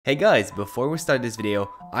Hey guys, before we start this video,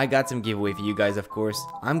 I got some giveaway for you guys of course.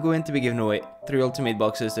 I'm going to be giving away 3 ultimate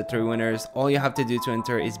boxes to 3 winners. All you have to do to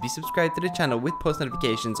enter is be subscribed to the channel with post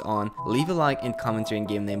notifications on, leave a like and comment your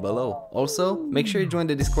game name below. Also, make sure you join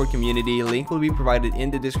the Discord community, link will be provided in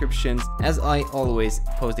the description as I always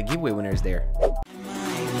post the giveaway winners there.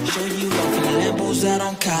 Show you off in Lambos out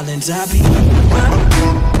on Collins.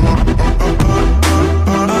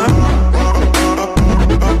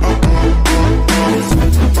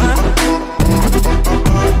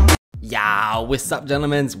 Yo, what's up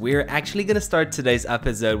gentlemen? We're actually gonna start today's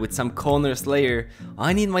episode with some corner slayer.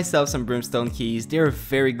 I need myself some brimstone keys, they're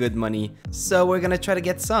very good money, so we're gonna try to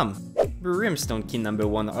get some. Brimstone key number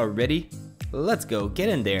 1 already? Let's go, get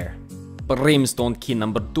in there. Brimstone key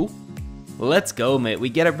number 2? Let's go mate, we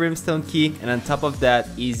get a brimstone key and on top of that,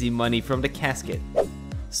 easy money from the casket.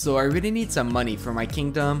 So I really need some money for my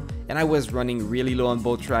kingdom and I was running really low on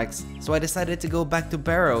both tracks, so I decided to go back to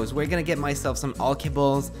Barrows. We're gonna get myself some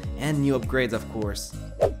alkeballs and new upgrades of course.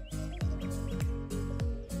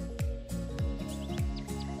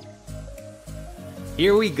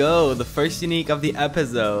 Here we go, the first unique of the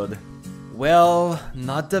episode. Well,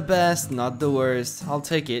 not the best, not the worst, I'll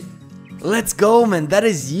take it. Let's go man, that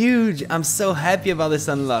is huge! I'm so happy about this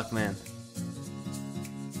unlock man.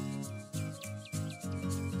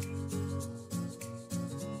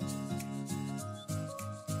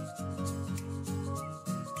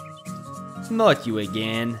 Not you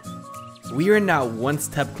again. We are now one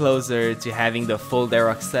step closer to having the full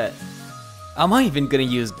Darok set. Am I even gonna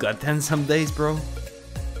use Gutten some days, bro?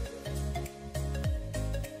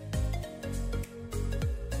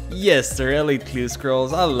 Yes, sir, Elite Clue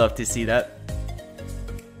Scrolls, I'd love to see that.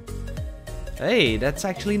 Hey, that's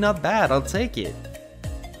actually not bad, I'll take it.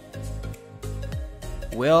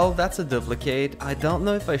 Well, that's a duplicate. I don't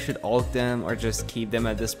know if I should alt them or just keep them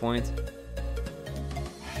at this point.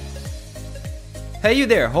 Hey you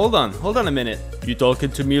there, hold on a minute. You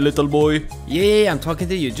talking to me, little boy? Yeah, I'm talking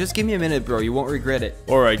to you. Just give me a minute, bro. You won't regret it.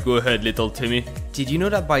 Alright, go ahead, little Timmy. Did you know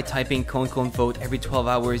that by typing vote every 12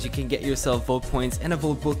 hours, you can get yourself vote points and a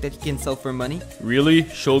vote book that you can sell for money? Really?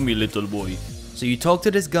 Show me, little boy. So you talk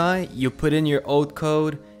to this guy, you put in your old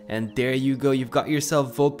code, and there you go. You've got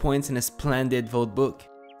yourself vote points and a splendid vote book.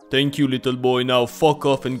 Thank you, little boy. Now fuck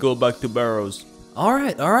off and go back to Barrows.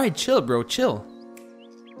 Alright, chill, bro, chill.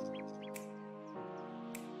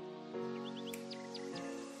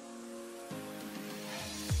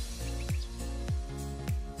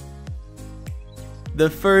 The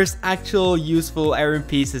first actual useful iron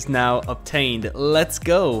piece is now obtained. Let's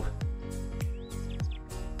go.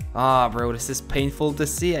 Ah, bro, this is painful to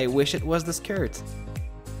see. I wish it was the skirt.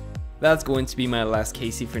 That's going to be my last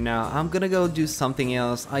KC for now. I'm gonna go do something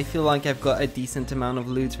else. I feel like I've got a decent amount of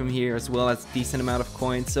loot from here as well as a decent amount of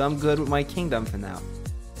coins, so I'm good with my kingdom for now.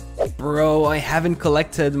 Bro, I haven't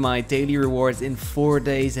collected my daily rewards in 4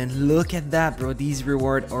 days and look at that, bro. These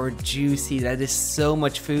rewards are juicy. That is so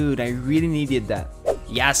much food. I really needed that.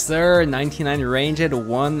 Yes sir, 99 ranged,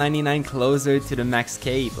 199 closer to the max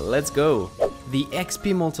cape. Let's go. The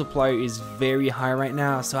XP multiplier is very high right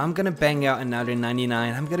now, so I'm gonna bang out another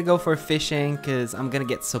 99. I'm gonna go for fishing because I'm gonna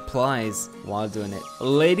get supplies while doing it.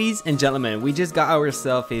 Ladies and gentlemen, we just got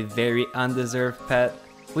ourselves a very undeserved pet.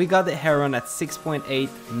 We got the Heron at 6.8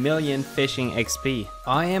 million fishing XP.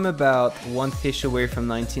 I am about 1 fish away from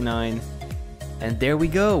 99. And there we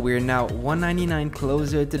go, we're now 199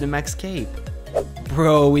 closer to the max cape.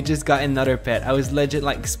 Bro, we just got another pet. I was legit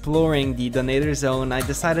like exploring the donator zone. I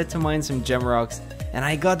decided to mine some gem rocks and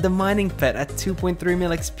I got the mining pet at 2.3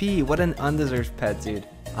 mil XP. What an undeserved pet, dude.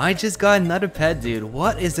 I just got another pet, dude.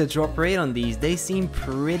 What is the drop rate on these? They seem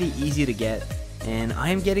pretty easy to get. And I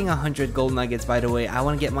am getting 100 gold nuggets, by the way. I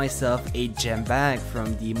want to get myself a gem bag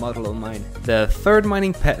from the Modelo mine. The third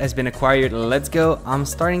mining pet has been acquired. Let's go. I'm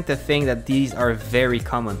starting to think that these are very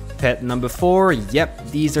common. Pet number 4. Yep,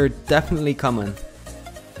 these are definitely common.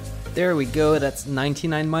 There we go, that's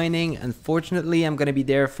 99 mining. Unfortunately, I'm gonna be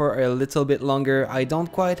there for a little bit longer. I don't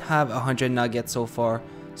quite have 100 nuggets so far,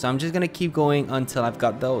 so I'm just gonna keep going until I've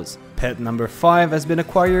got those. Pet number 5 has been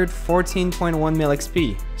acquired, 14.1 mil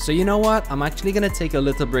XP. So you know what, I'm actually gonna take a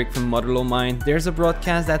little break from Modelo mine. There's a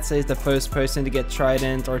broadcast that says the first person to get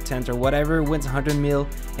trident or tent or whatever wins 100 mil,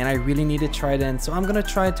 and I really need a trident, so I'm gonna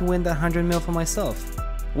try to win that 100 mil for myself.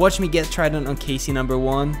 Watch me get trident on KC number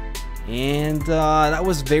 1. And that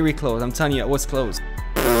was very close. I'm telling you, it was close.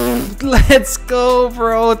 Let's go,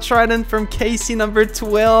 bro. Trident from KC number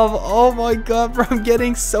 12. Oh my god, bro. I'm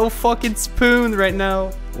getting so fucking spooned right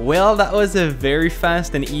now. Well, that was a very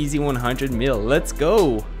fast and easy 100 mil. Let's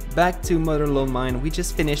go. Back to Motherlode Mine. We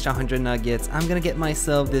just finished 100 nuggets. I'm gonna get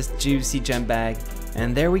myself this juicy gem bag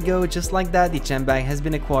And there we go, just like that, the gem bag has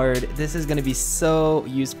been acquired. This is gonna be so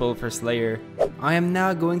useful for Slayer. I am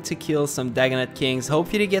now going to kill some Dagonet Kings,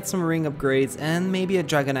 hopefully to get some ring upgrades and maybe a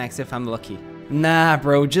Dragon Axe if I'm lucky. Nah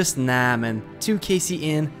bro, just nah man. 2 KC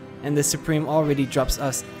in and the Supreme already drops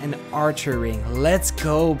us an Archer ring. Let's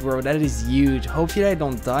go bro, that is huge. Hopefully I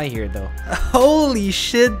don't die here though. Holy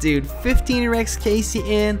shit dude, 15 Rex KC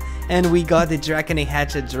in and we got the Draconic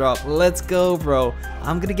Hatchet drop. Let's go bro.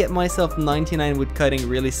 I'm gonna get myself 99 wood cutting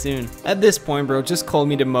really soon. At this point bro, just call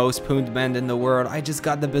me the most pooned man in the world. I just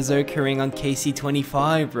got the Berserker ring on KC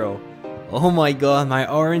 25 bro. Oh my god, my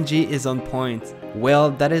RNG is on point.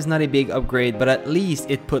 Well, that is not a big upgrade, but at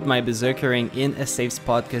least it put my Berserker ring in a safe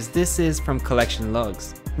spot because this is from collection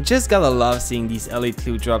logs. Just gotta love seeing these elite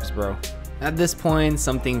clue drops bro. At this point,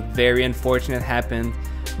 something very unfortunate happened.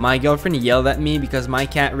 My girlfriend yelled at me because my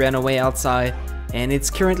cat ran away outside and it's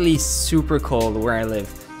currently super cold where I live.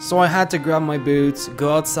 So I had to grab my boots,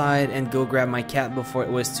 go outside and go grab my cat before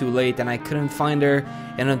it was too late and I couldn't find her,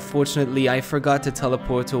 and unfortunately I forgot to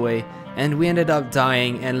teleport away and we ended up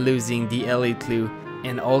dying and losing the elite clue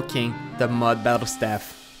and ulking the mud battle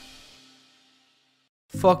staff.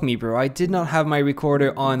 Fuck me bro, I did not have my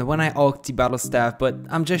recorder on when I ulked the battle staff, but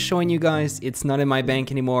I'm just showing you guys it's not in my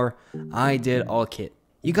bank anymore. I did ulk it.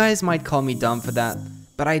 You guys might call me dumb for that,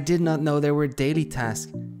 but I did not know there were daily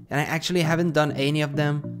tasks and I actually haven't done any of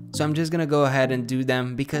them, so I'm just gonna go ahead and do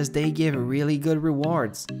them because they give really good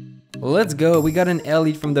rewards. Let's go, we got an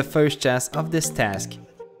elite from the first chest of this task.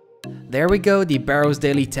 There we go, the Barrows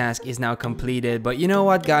daily task is now completed, but you know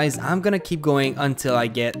what guys, I'm gonna keep going until I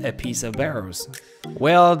get a piece of Barrows.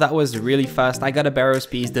 Well, that was really fast. I got a Barrows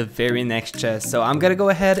piece the very next chest, so I'm gonna go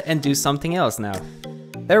ahead and do something else now.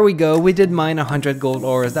 There we go, we did mine 100 gold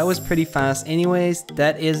ores. That was pretty fast. Anyways,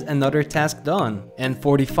 that is another task done. And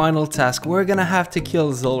for the final task, we're gonna have to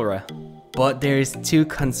kill Zulrah. But there's 2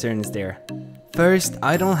 concerns there. First,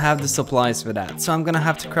 I don't have the supplies for that, so I'm gonna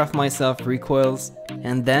have to craft myself recoils.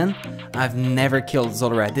 And then, I've never killed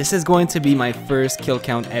Zulrah. This is going to be my first kill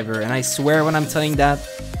count ever, and I swear when I'm telling that,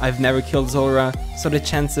 I've never killed Zulrah, so the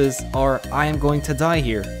chances are I am going to die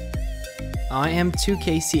here. I am 2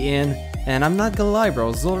 KC in, and I'm not gonna lie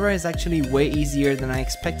bro, Zulrah is actually way easier than I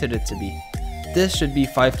expected it to be. This should be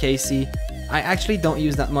 5 KC. I actually don't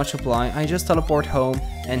use that much supply, I just teleport home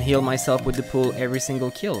and heal myself with the pool every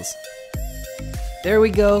single kills. There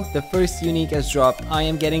we go, the first unique has dropped. I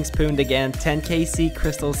am getting spooned again, 10 KC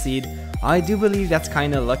Crystal Seed. I do believe that's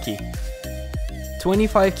kinda lucky.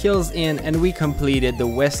 25 kills in and we completed the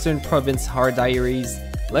Western Province Hard Diaries.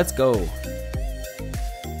 Let's go.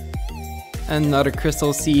 Another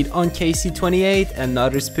Crystal Seed on KC 28,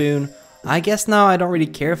 another spoon. I guess now I don't really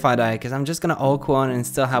care if I die because I'm just gonna ult one and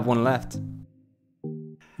still have 1 left.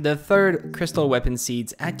 The third Crystal Weapon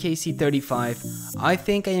Seeds at KC 35. I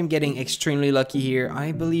think I am getting extremely lucky here.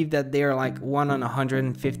 I believe that they are like 1 on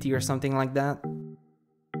 150 or something like that.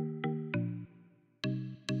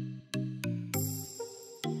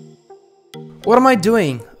 What am I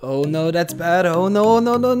doing? Oh no, that's bad. Oh no,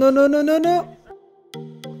 no, no, no, no, no, no, no.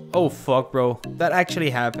 Oh fuck bro, that actually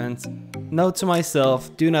happened. Note to myself,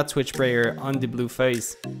 do not switch prayer on the blue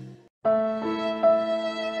face.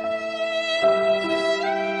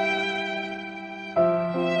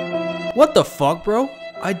 What the fuck bro?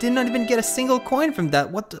 I did not even get a single coin from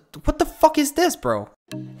that. What the fuck is this bro?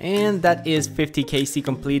 And that is 50 KC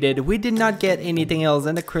completed. We did not get anything else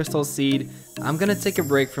than the Crystal Seed. I'm gonna take a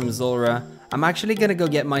break from Zulrah. I'm actually gonna go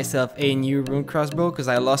get myself a new rune crossbow because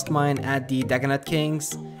I lost mine at the Dagonet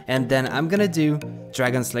Kings. And then I'm gonna do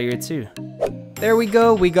Dragon Slayer 2. There we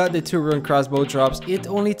go, we got the 2 rune crossbow drops. It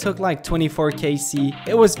only took like 24 KC.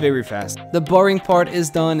 It was very fast. The boring part is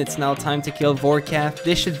done. It's now time to kill Vorkath.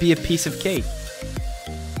 This should be a piece of cake.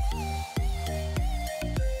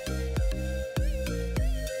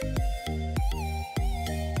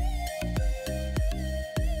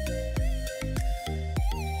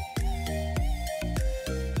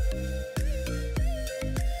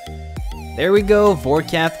 There we go,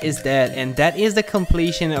 Vorkath is dead, and that is the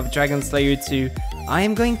completion of Dragon Slayer 2. I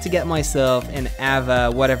am going to get myself an Ava,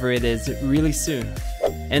 whatever it is, really soon.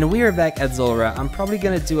 And we are back at Zulrah. I'm probably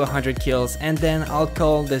gonna do 100 kills and then I'll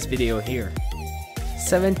call this video here.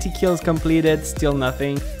 70 kills completed, still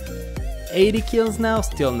nothing. 80 kills now,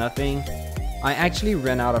 still nothing. I actually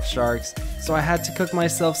ran out of sharks, so I had to cook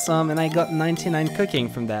myself some and I got 99 cooking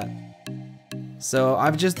from that. So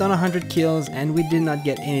I've just done 100 kills and we did not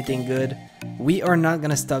get anything good. We are not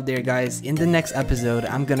gonna stop there guys. In the next episode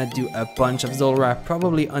I'm gonna do a bunch of Zulrah,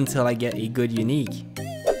 probably until I get a good unique.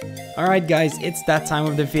 Alright guys, it's that time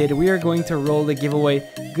of the vid. We are going to roll the giveaway.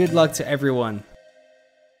 Good luck to everyone.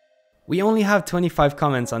 We only have 25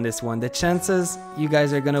 comments on this one. The chances you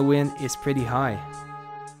guys are gonna win is pretty high.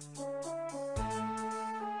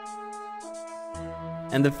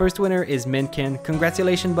 And the first winner is Minkin.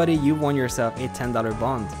 Congratulations buddy, you won yourself a $10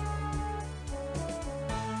 bond.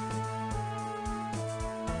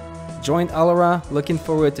 Joined Alora, looking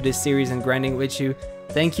forward to this series and grinding with you.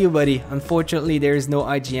 Thank you buddy, unfortunately there is no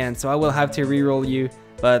IGN so I will have to reroll you,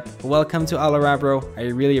 but welcome to Alora bro, I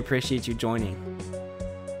really appreciate you joining.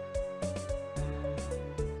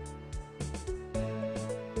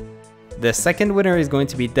 The second winner is going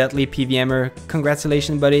to be Deadly PVMer.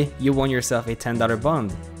 Congratulations buddy, you won yourself a $10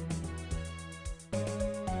 bond.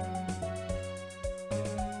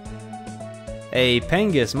 Hey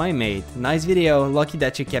Pengus, my mate, nice video, lucky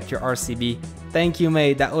that you kept your RCB. Thank you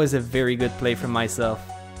mate, that was a very good play from myself.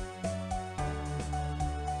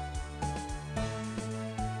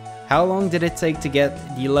 How long did it take to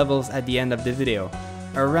get the levels at the end of the video?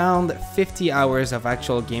 Around 50 hours of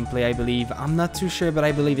actual gameplay I believe, I'm not too sure but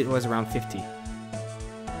I believe it was around 50.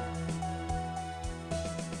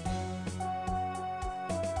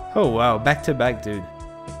 Oh wow, back to back dude.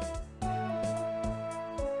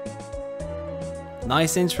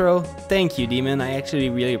 Nice intro, thank you Demon, I actually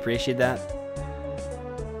really appreciate that.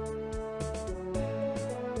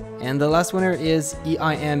 And the last winner is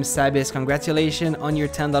EIM Sabis, congratulations on your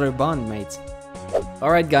 $10 bond mate.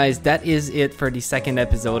 Alright guys, that is it for the second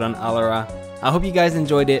episode on Alora. I hope you guys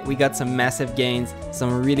enjoyed it, we got some massive gains,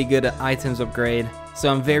 some really good items upgrade,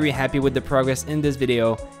 so I'm very happy with the progress in this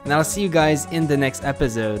video, and I'll see you guys in the next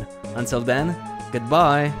episode. Until then,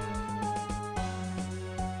 goodbye!